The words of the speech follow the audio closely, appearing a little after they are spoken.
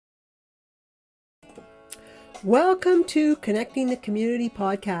Welcome to Connecting the Community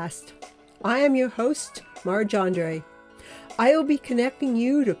podcast. I am your host, Marge Andre. I will be connecting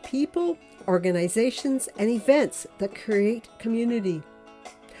you to people, organizations, and events that create community.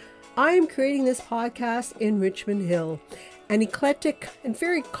 I am creating this podcast in Richmond Hill, an eclectic and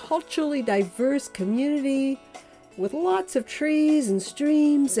very culturally diverse community with lots of trees and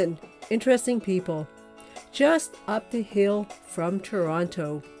streams and interesting people, just up the hill from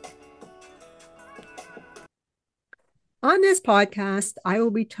Toronto. On this podcast, I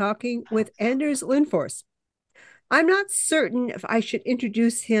will be talking with Anders Lindfors. I'm not certain if I should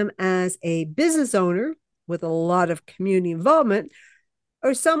introduce him as a business owner with a lot of community involvement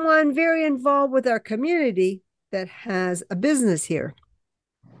or someone very involved with our community that has a business here.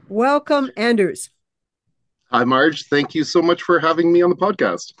 Welcome, Anders. Hi, Marge. Thank you so much for having me on the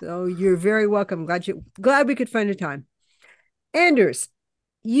podcast. So you're very welcome. Glad we could find a time. Anders,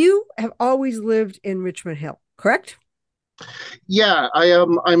 you have always lived in Richmond Hill, correct? Yeah,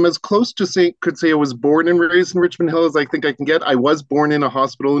 I'm as close to could say I was born and raised in Richmond Hill as I think I can get. I was born in a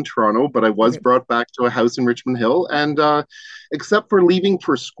hospital in Toronto, but I was brought back to a house in Richmond Hill. And except for leaving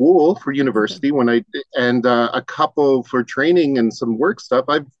for school, for university, and a couple for training and some work stuff,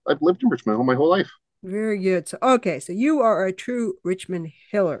 I've lived in Richmond Hill my whole life. Very good. So you are a true Richmond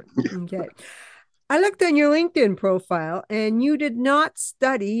Hiller. Okay. I looked on your LinkedIn profile and you did not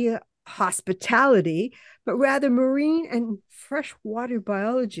study hospitality, but rather marine and freshwater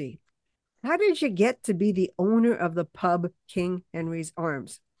biology. How did you get to be the owner of the pub King Henry's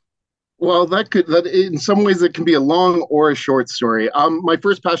Arms? Well, that in some ways it can be a long or a short story. My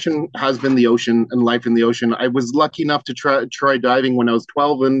first passion has been the ocean and life in the ocean. I was lucky enough to try diving when I was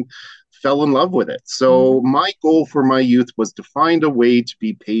 12 and fell in love with it. So my goal for my youth was to find a way to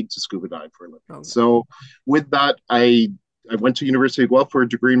be paid to scuba dive for a living. Okay. So with that, I went to University of Guelph for a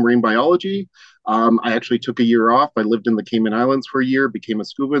degree in marine biology. I actually took a year off. I lived in the Cayman Islands for a year, became a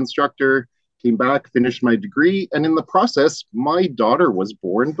scuba instructor, came back, finished my degree. And in the process, my daughter was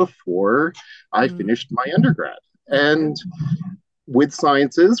born before I finished my undergrad. And with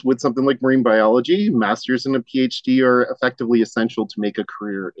sciences, with something like marine biology, masters and a PhD are effectively essential to make a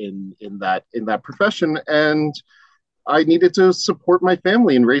career in that profession. And I needed to support my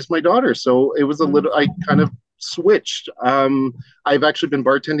family and raise my daughter. So it was I kind of switched. I've actually been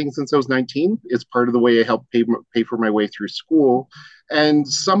bartending since I was 19. It's part of the way I helped pay for my way through school. And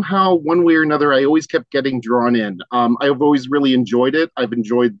somehow, one way or another, I always kept getting drawn in. I've always really enjoyed it. I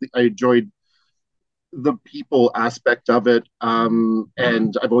enjoyed the people aspect of it,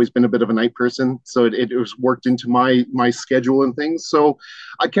 and I've always been a bit of a night person, so it was worked into my schedule and things. So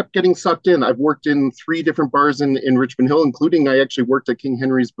I kept getting sucked in. I've worked in 3 different bars in Richmond Hill, including I actually worked at King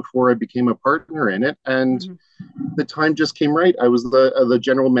Henry's before I became a partner in it, and the time just came right. I was the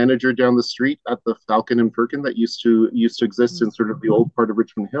general manager down the street at the Falcon and Firkin that used to exist in sort of the old part of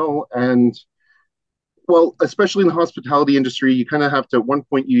Richmond Hill. And well, especially in the hospitality industry, you kind of have to, at one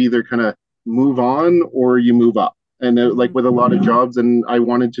point, you either kind of move on or you move up. And like with a lot of jobs, and I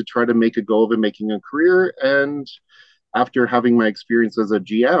wanted to try to make a go of it, making a career. And after having my experience as a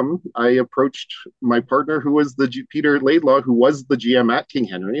GM, I approached my partner, who was Peter Laidlaw, who was the GM at King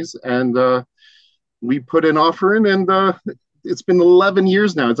Henry's, and we put an offer in, and it's been 11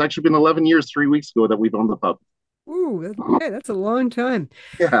 years now. It's actually been 11 years, 3 weeks ago, that we've owned the pub. Ooh, okay, that's a long time.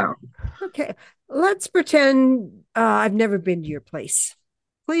 Yeah. Okay, let's pretend I've never been to your place.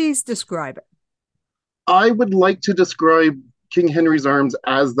 Please describe it. I would like to describe King Henry's Arms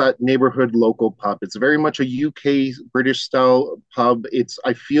as that neighborhood local pub. It's very much a UK British style pub.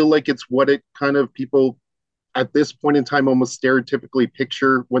 I feel like it's what it kind of people at this point in time almost stereotypically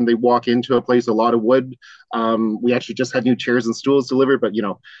picture when they walk into a place. A lot of wood. We actually just had new chairs and stools delivered, but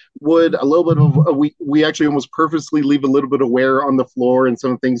wood, a little bit of we actually almost purposely leave a little bit of wear on the floor and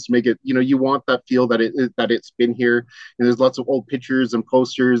some things to make it, you want that feel that it's been here. And there's lots of old pictures and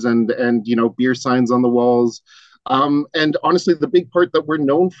posters and beer signs on the walls. And honestly, the big part that we're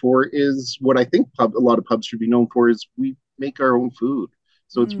known for is what I think a lot of pubs should be known for is we make our own food.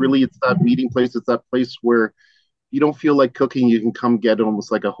 So it's that meeting place. It's that place where you don't feel like cooking. You can come get almost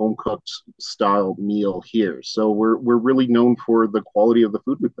like a home cooked style meal here. So we're really known for the quality of the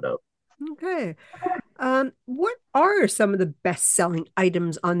food we put out. Okay. What are some of the best selling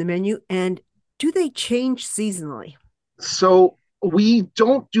items on the menu, and do they change seasonally? So we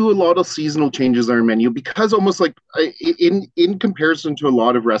don't do a lot of seasonal changes on our menu because almost like in comparison to a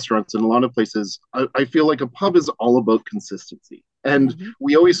lot of restaurants and a lot of places, I feel like a pub is all about consistency. And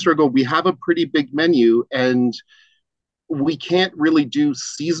we always struggle. We have a pretty big menu, and we can't really do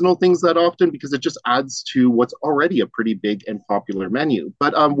seasonal things that often because it just adds to what's already a pretty big and popular menu.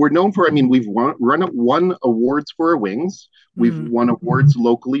 But we're known for, I mean, we've won awards for our wings. We've Mm, won awards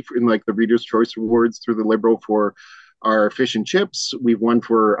locally in like the Reader's Choice Awards through the Liberal for our fish and chips. We've won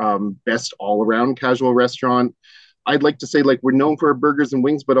for best all around casual restaurant. I'd like to say like we're known for our burgers and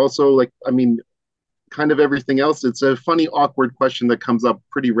wings, but also like, I mean, kind of everything else. It's a funny, awkward question that comes up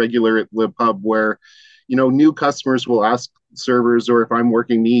pretty regular at the pub where, new customers will ask servers or if I'm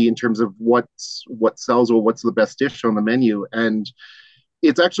working me in terms of what sells or what's the best dish on the menu. And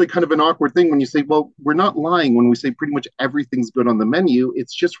it's actually kind of an awkward thing when you say, well, we're not lying when we say pretty much everything's good on the menu.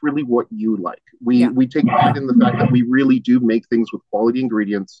 It's just really what you like. We yeah. we take pride in the fact that we really do make things with quality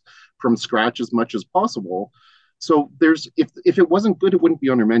ingredients from scratch as much as possible. So there's if it wasn't good, it wouldn't be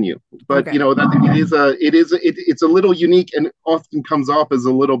on our menu. But Okay. that it's a little unique and often comes off as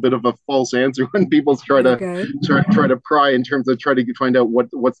a little bit of a false answer when people Okay. try to pry in terms of try to find out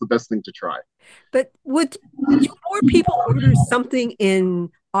what's the best thing to try. But would do more people order something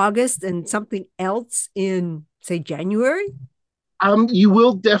in August and something else in, say, January? You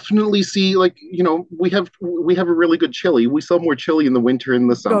will definitely see, like we have a really good chili. We sell more chili in the winter in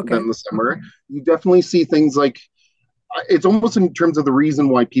the summer Okay. than the summer. You definitely see things like it's almost in terms of the reason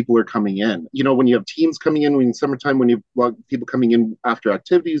why people are coming in. When you have teams coming in summertime, when you have people coming in after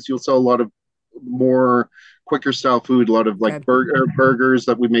activities, you'll sell a lot of more quicker style food, a lot of like Okay. burgers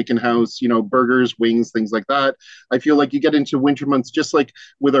that we make in house, burgers, wings, things like that. I feel like you get into winter months, just like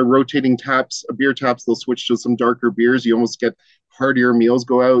with our rotating taps, beer taps, they'll switch to some darker beers. You almost get heartier meals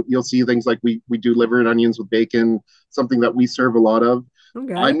go out. You'll see things like we do liver and onions with bacon, something that we serve a lot of.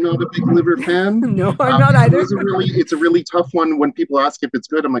 Okay. I'm not a big liver fan. No, I'm not either. It's a really tough one when people ask if it's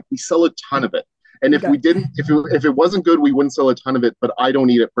good. I'm like, we sell a ton of it. And if Okay. we didn't, if it wasn't good, we wouldn't sell a ton of it. But I don't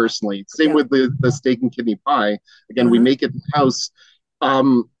eat it personally. Same Yeah. with the steak and kidney pie. Again, we Uh-huh. make it in house.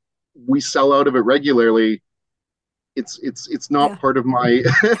 Um, we sell out of it regularly. It's not Yeah. part of my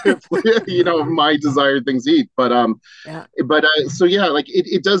my desired things to eat. Yeah. So yeah, like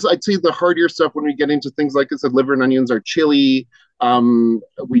it does. I'd say the heartier stuff when we get into things like I said, liver and onions are chili.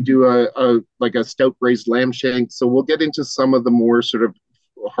 We do a stout braised lamb shank. So we'll get into some of the more sort of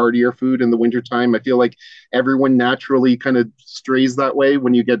heartier food in the wintertime. I feel like everyone naturally kind of strays that way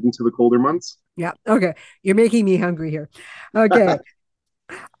when you get into the colder months. Yeah. Okay. You're making me hungry here. Okay.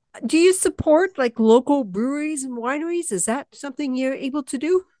 Do you support like local breweries and wineries? Is that something you're able to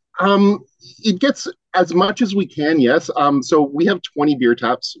do? It gets as much as we can, yes. So we have 20 beer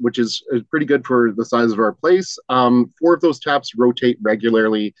taps, which is pretty good for the size of our place. Four of those taps rotate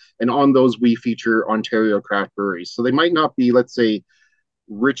regularly, and on those we feature Ontario craft breweries. So they might not be, let's say,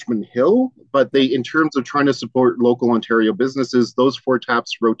 Richmond Hill, but Yeah. in terms of trying to support local Ontario businesses, those four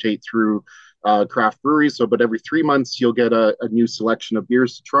taps rotate through craft breweries. So, but every 3 months, you'll get a new selection of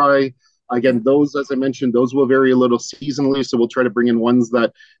beers to try. Okay. Again, those, as I mentioned, those will vary a little seasonally. So we'll try to bring in ones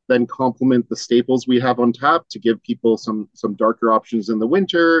that then complement the staples we have on tap to give people some darker options in the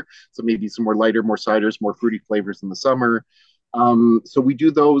winter. So maybe some more lighter, more ciders, more fruity flavors in the summer. So we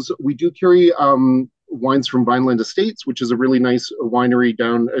do those. We do carry wines from Vineland Estates, which is a really nice winery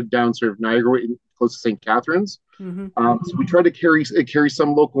down sort of Niagara, close to St. Catharines. Hmm. So we try to carry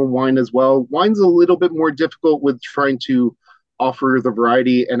some local wine as well. Wine's a little bit more difficult with trying to offer the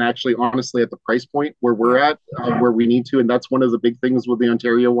variety and actually honestly at the price point where we're Yeah. at where we need to, and that's one of the big things with the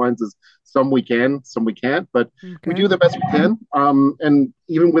Ontario wines is some we can, some we can't, but we Okay. do the best we can. And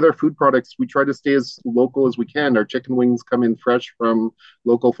even with our food products, we try to stay as local as we can. Our chicken wings come in fresh from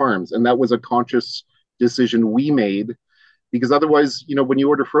local farms, and that was a conscious decision we made because otherwise, when you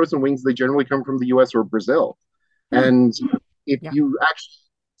order frozen wings, they generally come from the US or Brazil. Hmm. And Yeah.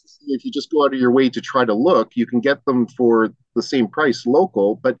 if you just go out of your way to try to look, you can get them for the same price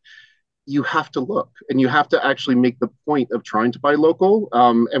local, but you have to look and you have to actually make the point of trying to buy local.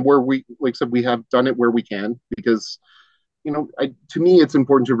 And where we, like I said, we have done it where we can because, to me, it's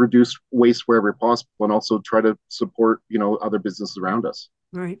important to reduce waste wherever possible and also try to support, other businesses around us.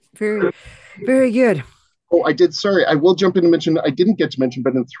 All right. Very, very good. Oh, I did. Sorry, I will jump in and mention. I didn't get to mention,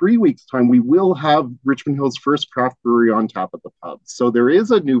 but in 3 weeks' time, we will have Richmond Hill's first craft brewery on tap at the pub. So there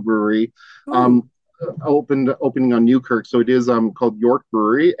is a new brewery Oh, um, opening on Newkirk. So it is called York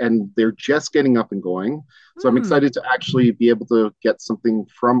Brewery, and they're just getting up and going. So I'm hmm. excited to actually be able to get something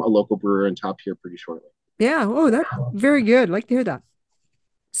from a local brewer on tap here pretty shortly. Yeah. Oh, that's very good. Like to hear that.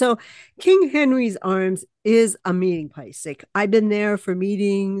 So King Henry's Arms is a meeting place. Like I've been there for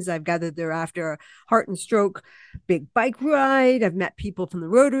meetings. I've gathered there after a heart and stroke big bike ride. I've met people from the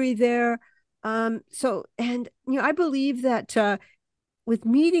Rotary there. So and I believe that with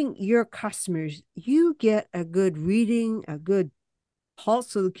meeting your customers, you get a good reading, a good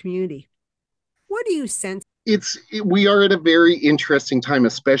pulse of the community. What do you sense? We are at a very interesting time,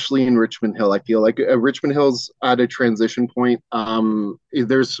 especially in Richmond Hill. I feel like Richmond Hill's at a transition point.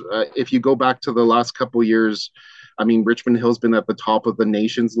 There's if you go back to the last couple of years, I mean, Richmond Hill's been at the top of the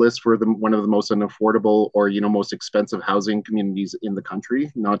nation's list for one of the most unaffordable or most expensive housing communities in the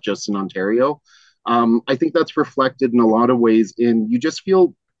country, not just in Ontario. I think that's reflected in a lot of ways. In you just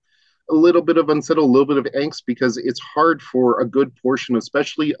feel a little bit of unsettled, a little bit of angst because it's hard for a good portion,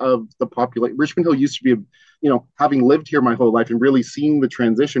 especially of the population. Richmond Hill used to be, having lived here my whole life and really seeing the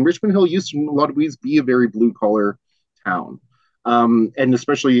transition. Richmond Hill used to, in a lot of ways, be a very blue collar town. And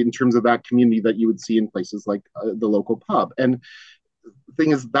especially in terms of that community that you would see in places like the local pub. And the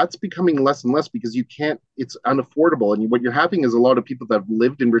thing is, that's becoming less and less because you can't, it's unaffordable. And what you're having is a lot of people that have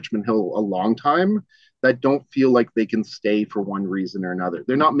lived in Richmond Hill a long time that don't feel like they can stay for one reason or another.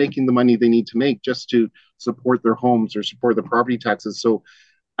 They're not making the money they need to make just to support their homes or support the property taxes. So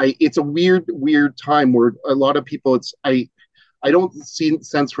it's a weird time where a lot of people, I don't see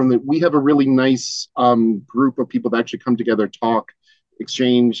sense from that. We have a really nice group of people that actually come together, talk,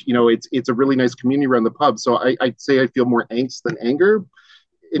 exchange. It's a really nice community around the pub. So I'd say I feel more angst than anger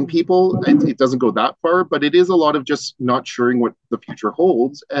in people. It doesn't go that far, but it is a lot of just not sure what the future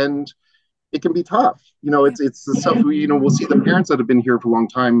holds. And it can be tough. Yeah. It's the stuff we'll see the parents that have been here for a long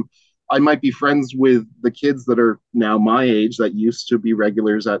time. I might be friends with the kids that are now my age that used to be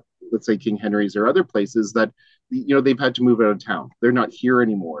regulars at, let's say, King Henry's or other places that, they've had to move out of town. They're not here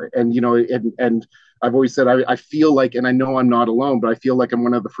anymore. And, and I've always said, I feel like, and I know I'm not alone, but I feel like I'm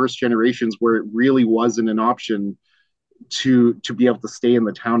one of the first generations where it really wasn't an option to be able to stay in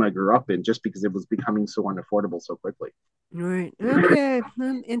the town I grew up in just because it was becoming so unaffordable so quickly. Right. Okay.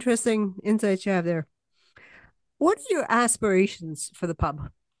 Interesting insights you have there. What are your aspirations for the pub?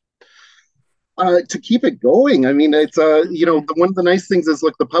 To keep it going. I mean, it's Okay. one of the nice things is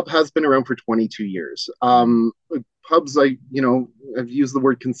look, the pub has been around for 22 years. Pubs, I've used the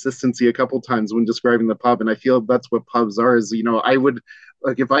word consistency a couple times when describing the pub, and I feel that's what pubs are. Is I would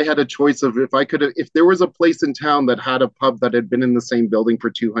like if I had a choice of if I could if there was a place in town that had a pub that had been in the same building for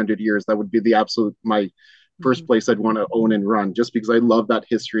 200 years, that would be the absolute my first Mhm. place I'd want to own and run, just because I love that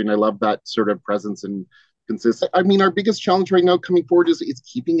history and I love that sort of presence and consistent. I mean, our biggest challenge right now coming forward is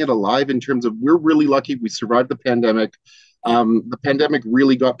keeping it alive in terms of we're really lucky we survived the pandemic. Yep. The pandemic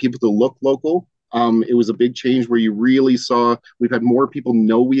really got people to look local. It was a big change where you really saw we've had more people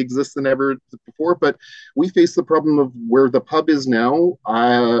know we exist than ever before, but we face the problem of where the pub is now.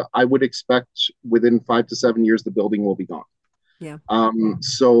 I would expect within 5 to 7 years the building will be gone. Yeah.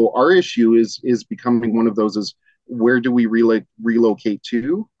 So our issue is becoming one of those is where do we relocate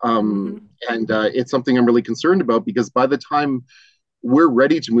to? Hmm. And it's something I'm really concerned about because by the time we're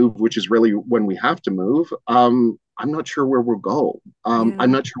ready to move, which is really when we have to move, I'm not sure where we'll go. Yeah.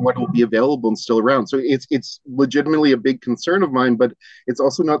 I'm not sure what will be available and still around. So it's legitimately a big concern of mine, but it's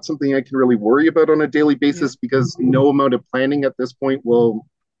also not something I can really worry about on a daily Yeah. basis because no amount of planning at this point will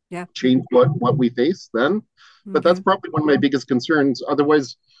Yeah. change what we face then. But that's Okay. probably one of my biggest concerns.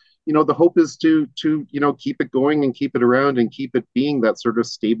 Otherwise, the hope is to keep it going and keep it around and keep it being that sort of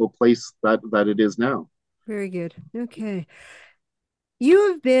stable place that it is now. Very good. Okay.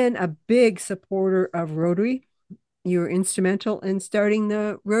 You have been a big supporter of Rotary. You were instrumental in starting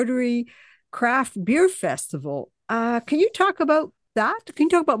the Rotary Craft Beer Festival. Can you talk about that? Can you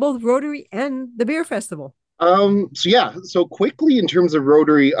talk about both Rotary and the beer festival? So yeah, so quickly in terms of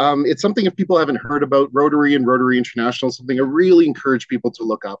Rotary, it's something if people haven't heard about Rotary and Rotary International, something I really encourage people to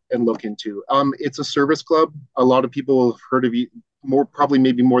look up and look into. It's a service club. A lot of people have heard of you more, probably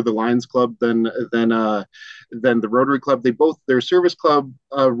maybe more the Lions Club than the Rotary Club. They're service club.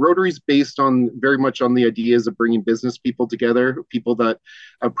 Rotary's based on very much on the ideas of bringing business people together, people that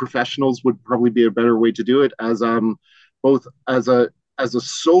professionals would probably be a better way to do it as both as a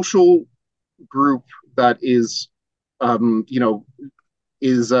social group that is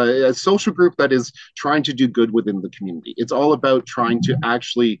is a social group that is trying to do good within the community. It's all about trying to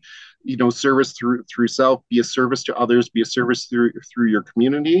actually service through self, be a service to others, be a service through your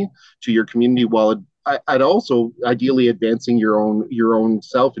community to your community while I'd also ideally advancing your own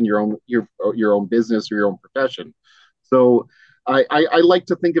self and your own business or your own profession. So I like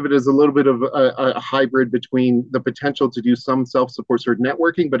to think of it as a little bit of a hybrid between the potential to do some self-support sort of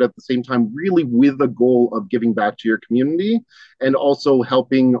networking, but at the same time, really with the goal of giving back to your community and also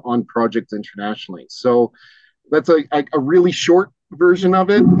helping on projects internationally. So that's a really short version of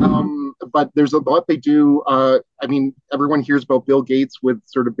it. But there's a lot they do. I mean, everyone hears about Bill Gates with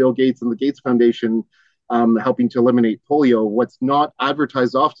sort of Bill Gates and the Gates Foundation. helping to eliminate polio. What's not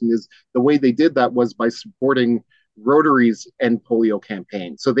advertised often is the way they did that was by supporting Rotary's end polio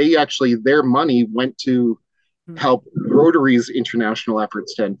campaign. So they actually, their money went to help Rotary's international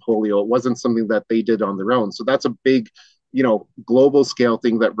efforts to end polio. It wasn't something that they did on their own. So that's a big, global scale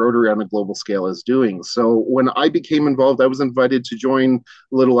thing that Rotary on a global scale is doing. So when I became involved, I was invited to join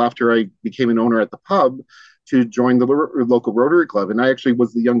a little after I became an owner at the pub to join the local Rotary Club. And I actually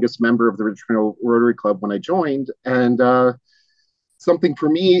was the youngest member of the Richmond Rotary Club when I joined. And something for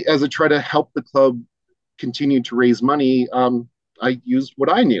me as I try to help the club continue to raise money, I used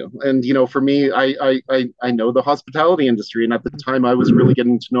what I knew. And, for me, I know the hospitality industry. And at the time, I was really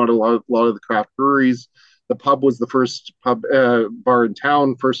getting to know a lot of the craft breweries. The pub was the first pub bar in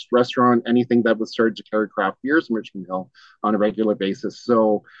town, first restaurant, anything that was started to carry craft beers in Richmond Hill on a regular basis.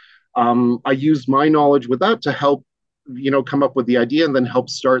 So I used my knowledge with that to help, come up with the idea and then help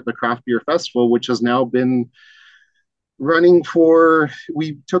start the craft beer festival, which has now been running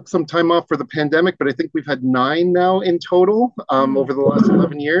we took some time off for the pandemic, but I think we've had 9 now in total over the last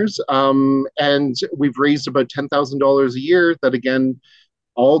 11 years. And we've raised about $10,000 a year that, again,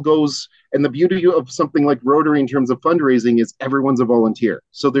 all goes. And the beauty of something like Rotary in terms of fundraising is everyone's a volunteer.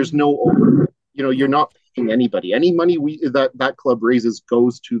 So there's no you're not paying anybody. Any money that club raises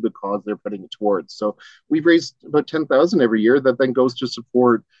goes to the cause they're putting it towards. So we've raised about 10,000 every year that then goes to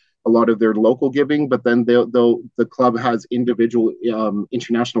support a lot of their local giving, but then the club has individual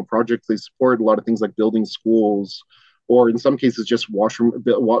international projects they support, a lot of things like building schools, or in some cases just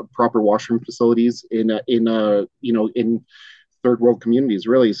proper washroom facilities in third world communities,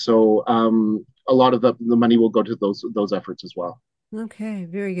 really. So a lot of the money will go to those efforts as well. Okay,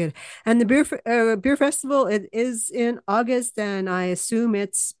 very good. And the beer festival, it is in August, and I assume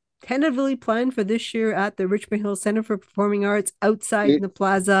it's tentatively planned for this year at the Richmond Hill Center for Performing Arts outside in the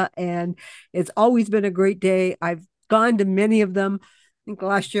plaza. And it's always been a great day. I've gone to many of them. I think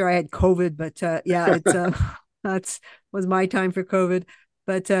last year I had COVID, but yeah, it's that's was my time for COVID.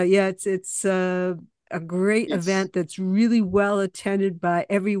 But yeah, it's a great event that's really well attended by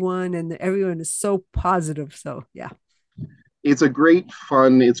everyone, and everyone is so positive. So yeah. It's a great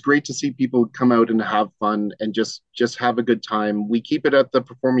fun. It's great to see people come out and have fun and just have a good time. We keep it at the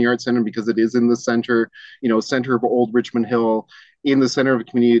Performing Arts Center because it is in the center, center of Old Richmond Hill, in the center of the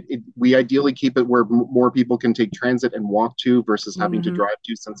community. We ideally keep it where more people can take transit and walk to versus having to drive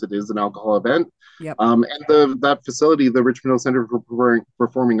to, since it is an alcohol event. Yep. And that facility, the Richmond Hill Center for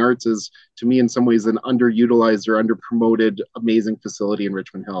Performing Arts, is, to me, in some ways, an underutilized or underpromoted, amazing facility in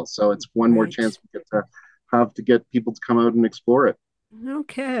Richmond Hill. So it's one more chance we get to have to get people to come out and explore it.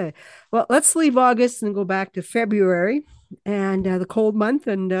 Okay. Well, let's leave August and go back to February and the cold month,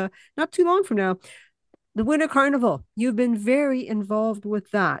 and not too long from now, the Winter Carnival. You've been very involved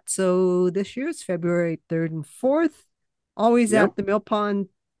with that. So this year it's February 3rd and 4th, always at the Mill Pond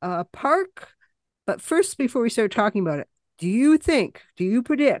Park. But first, before we start talking about it, do you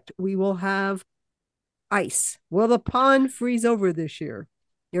predict we will have ice? Will the pond freeze over this year?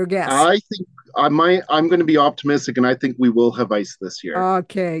 Your guess? I think I'm going to be optimistic, and I think we will have ice this year.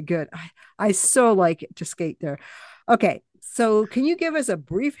 Okay, good. I so like it to skate there. Okay, so can you give us a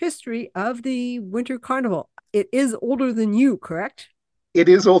brief history of the Winter Carnival? It is older than you, correct? It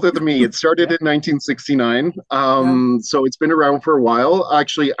is older than me. It started in 1969, so it's been around for a while.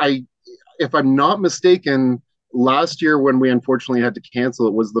 Actually, if I'm not mistaken, last year when we unfortunately had to cancel,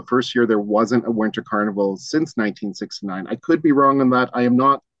 it was the first year there wasn't a Winter Carnival since 1969. I could be wrong on that. I am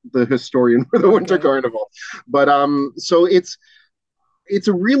not the historian for the Winter Carnival, but so it's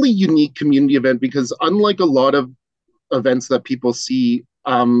a really unique community event because, unlike a lot of events that people see,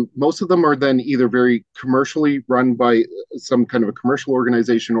 most of them are then either very commercially run by some kind of a commercial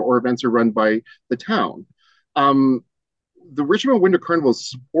organization, or events are run by the town. The Richmond Winter Carnival is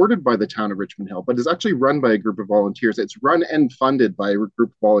supported by the town of Richmond Hill, but is actually run by a group of volunteers. It's run and funded by a group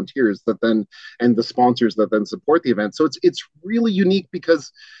of volunteers and the sponsors that then support the event. So it's really unique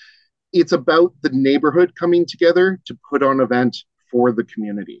because it's about the neighborhood coming together to put on an event for the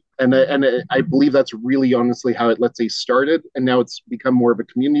community. And I believe that's really honestly how it, let's say, started. And now it's become more of a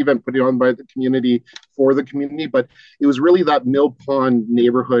community event put on by the community for the community. But it was really that Mill Pond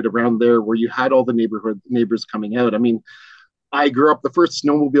neighborhood around there where you had all the neighbors coming out. I mean, I grew up, the first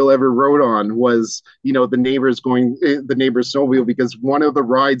snowmobile I ever rode on was, the neighbor's snowmobile, because one of the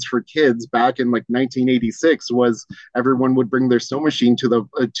rides for kids back in like 1986 was everyone would bring their snow machine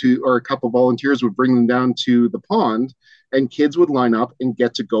or a couple volunteers would bring them down to the pond, and kids would line up and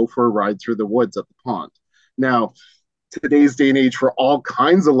get to go for a ride through the woods at the pond. Now, today's day and age for all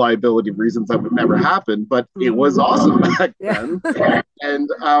kinds of liability reasons that would never happen, but it was Mm-hmm. awesome back Yeah. then. And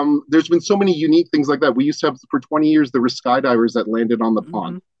there's been so many unique things like that. We used to have, for 20 years, there were skydivers that landed on the Mm-hmm.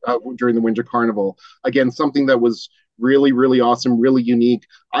 pond during the Winter Carnival. Again, something that was really, really awesome, really unique.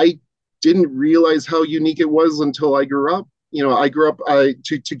 I didn't realize how unique it was until I grew up. I grew up,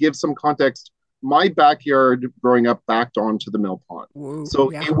 to give some context, my backyard growing up backed onto the mill pond. Whoa.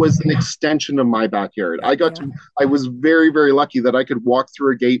 So Yeah. it was an extension of my backyard. Yeah. Yeah. I was very, very lucky that I could walk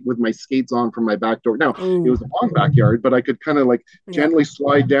through a gate with my skates on from my back door. Now, it Oh. was a long backyard, but I could kind of like Yeah. gently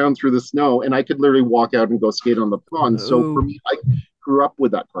slide down through the snow and I could literally walk out and go skate on the pond. So for Oh. me, I grew up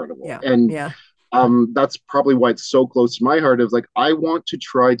with that carnival. Yeah. And Yeah. that's probably why it's so close to my heart. Is like, I want to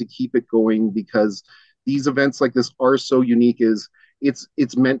try to keep it going because these events like this are so unique. Is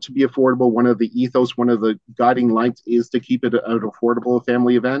it's meant to be affordable. One of the ethos, one of the guiding lights is to keep it an affordable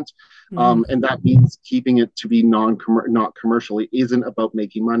family event. Mm-hmm. And that means keeping it to be not commercial. It isn't about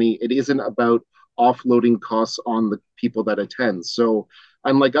making money. It isn't about offloading costs on the people that attend. So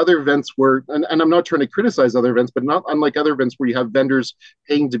unlike other events where, and I'm not trying to criticize other events, but not unlike other events where you have vendors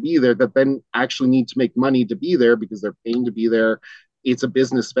paying to be there that then actually need to make money to be there because they're paying to be there. It's a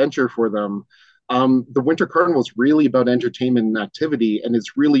business venture for them. The Winter Carnival is really about entertainment and activity, and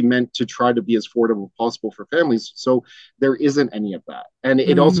it's really meant to try to be as affordable as possible for families. So there isn't any of that, and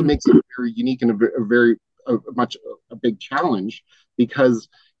it also Mm-hmm. makes it very unique and a very much a big challenge because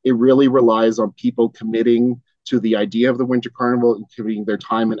it really relies on people committing to the idea of the Winter Carnival and giving their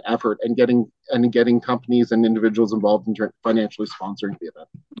time and effort and getting companies and individuals involved in financially sponsoring the event.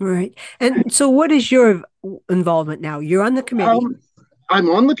 Right. And so, what is your involvement now? You're on the committee. Um, I'm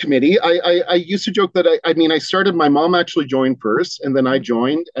on the committee. I used to joke that I mean I started. My mom actually joined first, and then I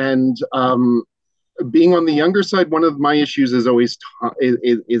joined. And being on the younger side, one of my issues is always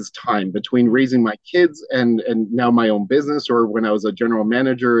is time between raising my kids and now my own business, or when I was a general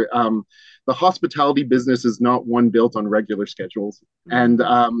manager. The hospitality business is not one built on regular schedules, and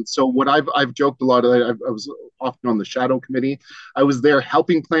Mm-hmm. so what I've joked a lot. I was often on the shadow committee. I was there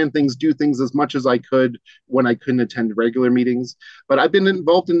helping plan things, do things as much as I could when I couldn't attend regular meetings. But I've been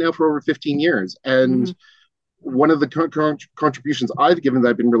involved in now for over 15 years, Mm-hmm. and one of the contributions I've given that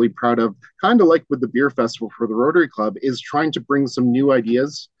I've been really proud of, kind of like with the beer festival for the Rotary Club, is trying to bring some new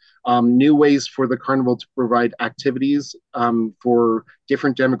ideas, new ways for the carnival to provide activities for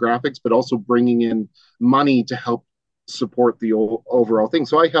different demographics, but also bringing in money to help support the overall thing.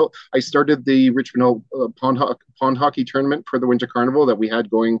 So I started the Richmond pond hockey tournament for the Winter Carnival that we had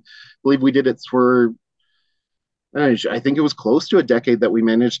going. I believe we did it for I think it was close to a decade that we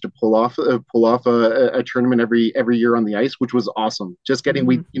managed to pull off a tournament every year on the ice, which was awesome. Just getting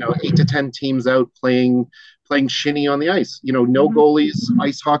Mm-hmm. 8 to 10 teams out playing shinny on the ice. No Mm-hmm. goalies,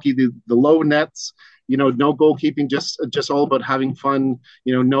 ice hockey, the low nets. No goalkeeping, just all about having fun.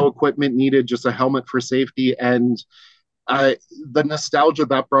 No equipment needed, just a helmet for safety. And uh, the nostalgia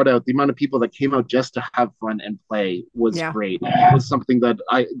that brought out, the amount of people that came out just to have fun and play was Yeah. great. It was something that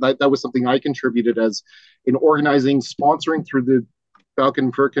was something I contributed as in organizing, sponsoring through the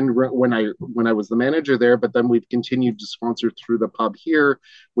Falcon Firkin when I was the manager there. But then we've continued to sponsor through the pub here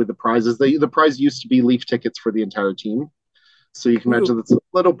with the prizes. The prize used to be Leaf tickets for the entire team. So you can Ooh. imagine it's a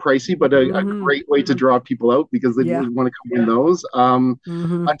little pricey, but a Mm-hmm. great way to draw people out because they Yeah. want to come win those.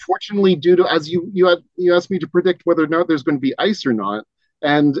 Mm-hmm. Unfortunately, due to as you asked me to predict whether or not there's going to be ice or not,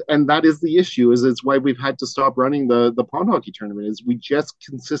 and that is the issue. Is it's why we've had to stop running the pond hockey tournament. Is we just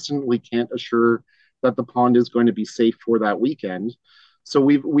consistently can't assure that the pond is going to be safe for that weekend. So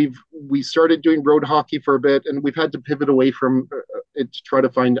we started doing road hockey for a bit, and we've had to pivot away from it to try to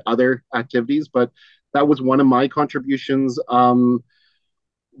find other activities. But that was one of my contributions.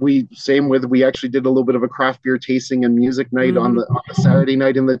 We actually did a little bit of a craft beer tasting and music night on Mm-hmm. the Saturday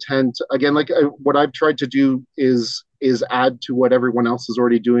night in the tent. Again, like what I've tried to do is add to what everyone else is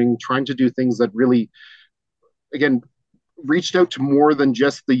already doing, trying to do things that really, again, reached out to more than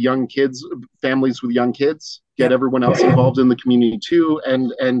just the young kids, families with young kids, get Yep. everyone else involved in the community too,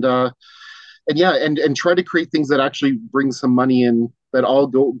 and yeah, and try to create things that actually bring some money in that all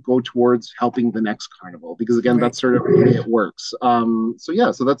go towards helping the next carnival, because again, Right. that's sort of the way it works. So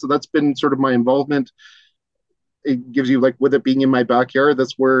yeah, so that's been sort of my involvement. It gives you, like, with it being in my backyard,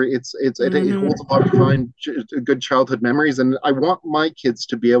 that's where it Mm-hmm. holds a lot of fine good childhood memories, and I want my kids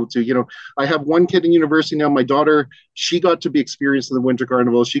to be able to, I have one kid in university now. My daughter, she got to be experienced in the Winter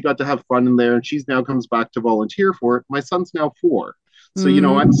Carnival, she got to have fun in there, and she's now comes back to volunteer for it. My son's now 4, so Mm-hmm.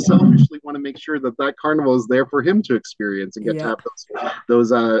 I'm selfishly want to make sure that carnival is there for him to experience and get to Yeah. have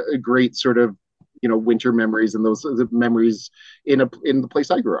those great sort of winter memories, and those memories in the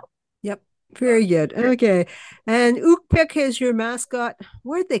place I grew up. Yep. Very good. Okay. And Ukpik is your mascot.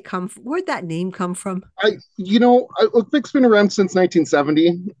 Where'd they come from? Where'd that name come from? Olympics been around since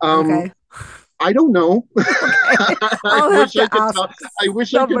 1970. Okay. I don't know. Okay. I I'll have wish I to could ask tell. I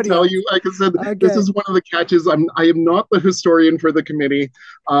wish I could somebody tell else. you. Like I said, this Okay. is one of the catches. I am not the historian for the committee.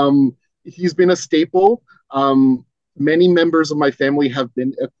 He's been a staple. Many members of my family have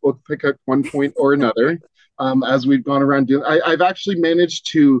been at Bookpick at one point or another. As we've gone around doing, I've actually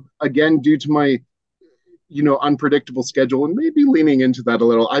managed to, again, due to my unpredictable schedule and maybe leaning into that a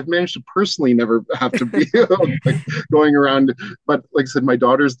little. I've managed to personally never have to be like going around, but like I said, my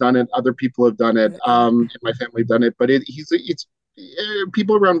daughter's done it, other people have done it, Yeah. and my family have done it. But it's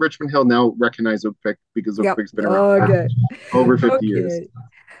people around Richmond Hill now recognize Oakpick because Yep. Oakpick's been around for Okay. over 50 years. Okay.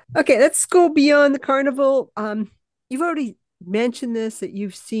 Okay. Let's go beyond the carnival. You've already mentioned this that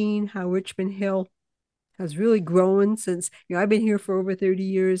you've seen how Richmond Hill has really grown since I've been here for over 30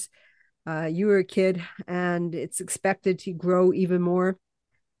 years. You were a kid, and it's expected to grow even more.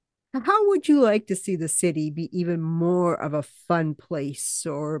 How would you like to see the city be even more of a fun place,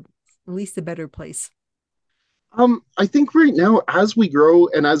 or at least a better place? I think right now, as we grow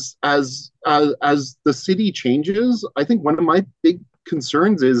and as the city changes, I think one of my big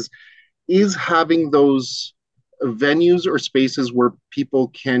concerns is having those venues or spaces where people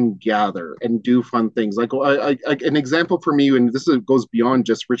can gather and do fun things. Like an example for me, and goes beyond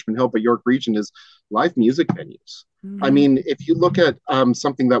just Richmond Hill, but York Region is live music venues. I Mm-hmm. mean, if you look at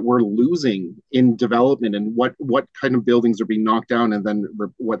something that we're losing in development and what kind of buildings are being knocked down and then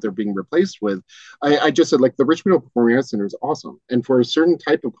what they're being replaced with, I just said like the Richmond Hill Performing Arts Center is awesome, and for a certain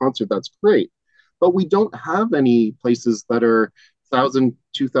type of concert, that's great. But we don't have any places that are 1,000,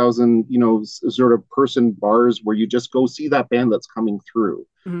 2,000, sort of person bars where you just go see that band that's coming through,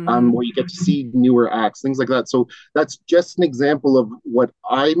 Mm-hmm. where you get to see newer acts, things like that. So that's just an example of what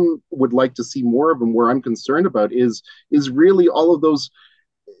I would like to see more of, and where I'm concerned about is really all of those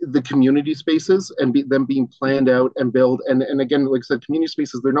the community spaces and them being planned out and built. And again, like I said, community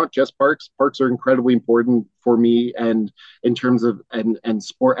spaces, they're not just parks. Parks are incredibly important for me and in terms of and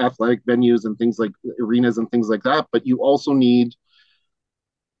sport athletic venues and things like arenas and things like that. But you also need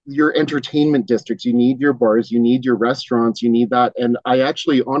your entertainment districts, you need your bars, you need your restaurants, you need that. And I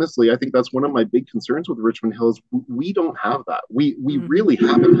actually, honestly, I think that's one of my big concerns with Richmond Hill is we don't have that. We Mm-hmm. really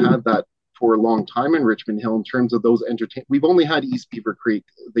haven't had that for a long time in Richmond Hill in terms of those entertain. We've only had East Beaver Creek,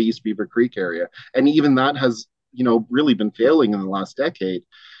 the East Beaver Creek area, and even that has really been failing in the last decade.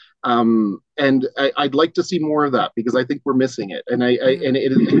 And I'd like to see more of that because I think we're missing it, and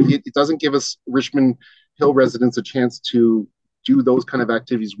it doesn't give us Richmond Hill residents a chance to do those kind of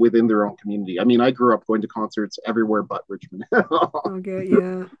activities within their own community. I mean, I grew up going to concerts everywhere but Richmond. Okay,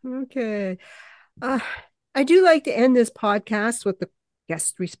 yeah. Okay. Uh, I do like to end this podcast with the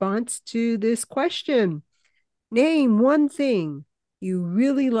guest response to this question. Name one thing you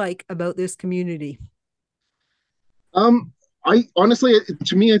really like about this community. Um, I honestly,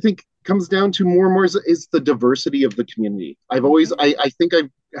 to me, I think comes down to more and more is the diversity of the community. Okay. I think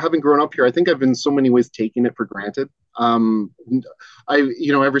having grown up here, I think I've in so many ways taken it for granted. Um,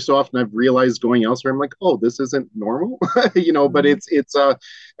 every so often I've realized going elsewhere, I'm like, oh, this isn't normal, but Mm-hmm.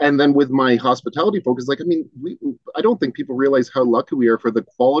 and then with my hospitality focus, like, I mean, I don't think people realize how lucky we are for the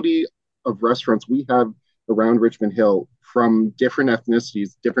quality of restaurants we have around Richmond Hill from different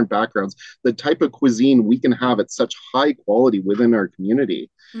ethnicities, different backgrounds. The type of cuisine we can have at such high quality within our community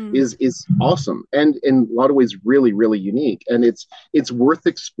Mm. is awesome and in a lot of ways really really unique, and it's worth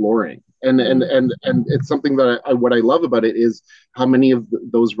exploring. Mm. And it's something that what I love about it is how many of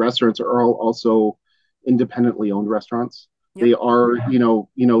those restaurants are all also independently owned restaurants. Yep. They are,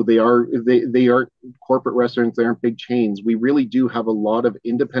 they are corporate restaurants. They aren't big chains. We really do have a lot of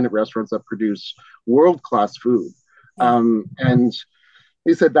independent restaurants that produce world class food. Yeah. And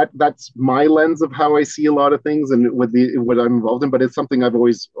he said that's my lens of how I see a lot of things and what I'm involved in. But it's something I've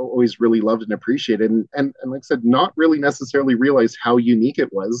always really loved and appreciated. And like I said, not really necessarily realized how unique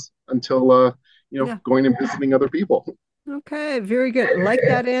it was until Yeah. going and visiting other people. Okay, very good. Like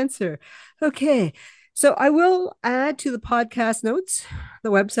that answer. Okay, so I will add to the podcast notes the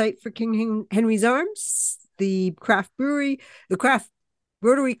website for Henry's Arms, the craft brewery, the craft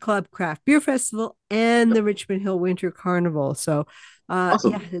Rotary Club Craft Beer Festival, and the Richmond Hill Winter Carnival. So, yeah,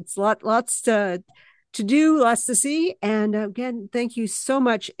 Awesome. it's lots to do, lots to see. And again, thank you so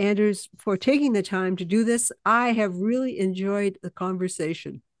much, Anders, for taking the time to do this. I have really enjoyed the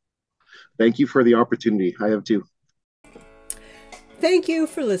conversation. Thank you for the opportunity. I have too. Thank you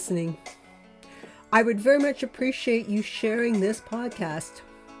for listening. I would very much appreciate you sharing this podcast.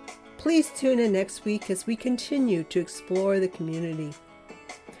 Please tune in next week as we continue to explore the community.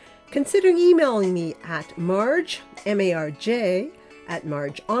 consider emailing me at Marge, M-A-R-J, at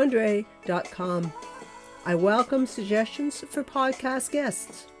margeandre.com. I welcome suggestions for podcast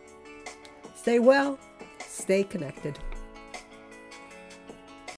guests. Stay well, stay connected.